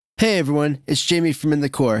Hey everyone, it's Jamie from In the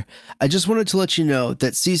Core. I just wanted to let you know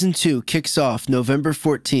that Season 2 kicks off November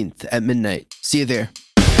 14th at midnight. See you there.